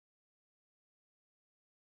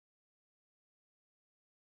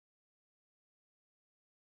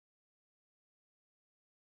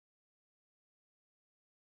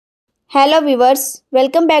Hello viewers,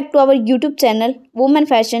 welcome back to our YouTube channel Women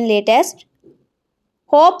Fashion Latest.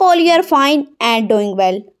 Hope all you are fine and doing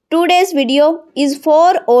well. Today's video is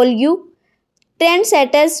for all you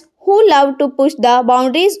trendsetters who love to push the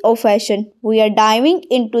boundaries of fashion. We are diving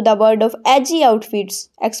into the world of edgy outfits,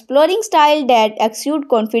 exploring style that exude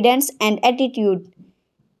confidence and attitude.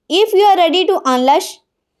 If you are ready to unleash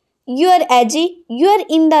your edgy, you are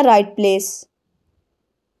in the right place.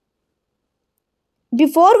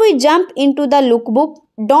 Before we jump into the lookbook,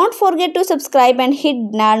 don't forget to subscribe and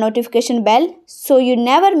hit the notification bell so you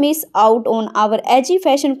never miss out on our edgy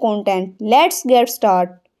fashion content. Let's get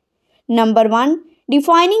started. Number 1.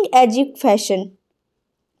 Defining edgy fashion.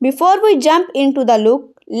 Before we jump into the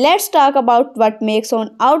look, let's talk about what makes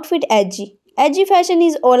an outfit edgy. Edgy fashion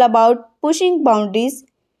is all about pushing boundaries,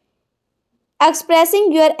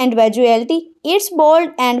 expressing your individuality. It's bold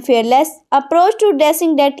and fearless approach to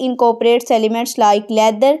dressing that incorporates elements like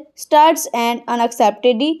leather, studs and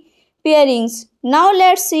unaccepted pairings. Now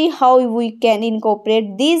let's see how we can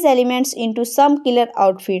incorporate these elements into some killer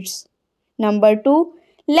outfits. Number 2.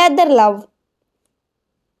 Leather love.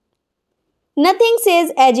 Nothing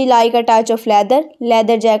says edgy like a touch of leather.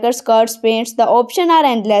 Leather jackets, skirts, paints, the options are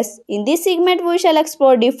endless. In this segment we shall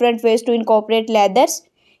explore different ways to incorporate leathers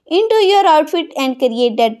into your outfit and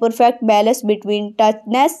create that perfect balance between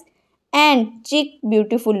toughness and chic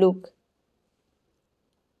beautiful look.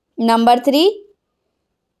 Number 3.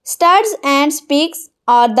 Studs and peaks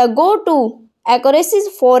are the go-to accessories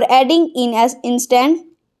for adding in as instant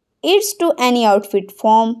it's to any outfit.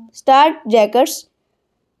 From stud jackets,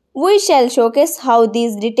 we shall showcase how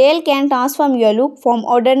these details can transform your look from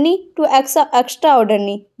ordinary to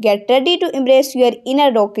extraordinary. Get ready to embrace your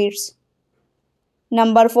inner rockets.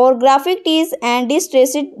 Number 4. Graphic tees and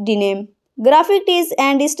distressed denim. Graphic tees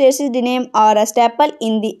and distressed denim are a staple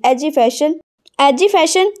in the edgy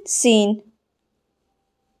fashion scene.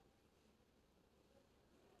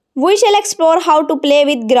 We shall explore how to play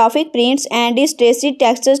with graphic prints and distressed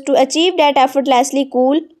textures to achieve that effortlessly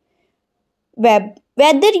cool web.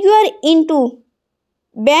 Whether you are into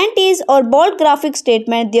band tees or bold graphic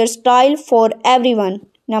statement, there's style for everyone.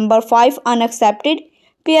 Number 5. Unaccepted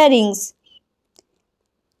pairings.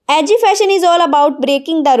 Edgy fashion is all about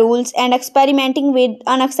breaking the rules and experimenting with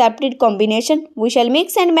unaccepted combination. We shall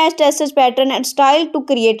mix and match dresses, pattern and style to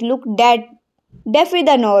create look that defy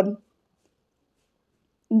the norm.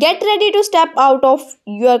 Get ready to step out of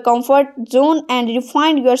your comfort zone and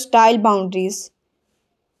refine your style boundaries.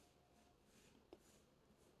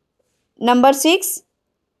 Number 6.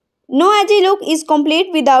 No edgy look is complete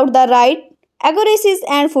without the right accessories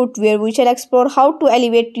and footwear. We shall explore how to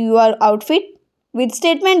elevate your outfit with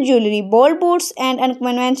statement jewelry, bold boots and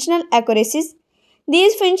unconventional accessories.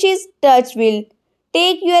 These finishes touch will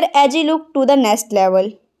take your edgy look to the next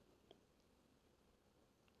level.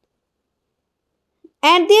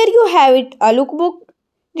 And there you have it, a lookbook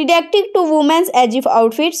dedicated to women's edgy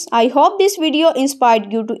outfits. I hope this video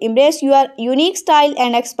inspired you to embrace your unique style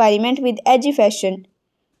and experiment with edgy fashion.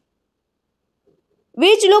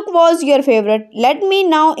 Which look was your favorite? Let me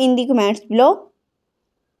know in the comments below.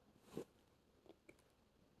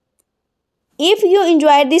 If you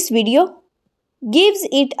enjoyed this video, give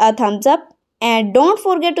it a thumbs up and don't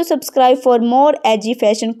forget to subscribe for more edgy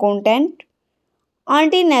fashion content.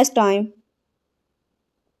 Until next time,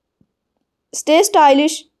 stay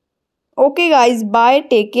stylish. Okay guys, bye,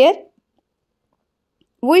 take care.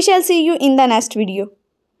 We shall see you in the next video.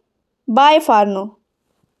 Bye for now.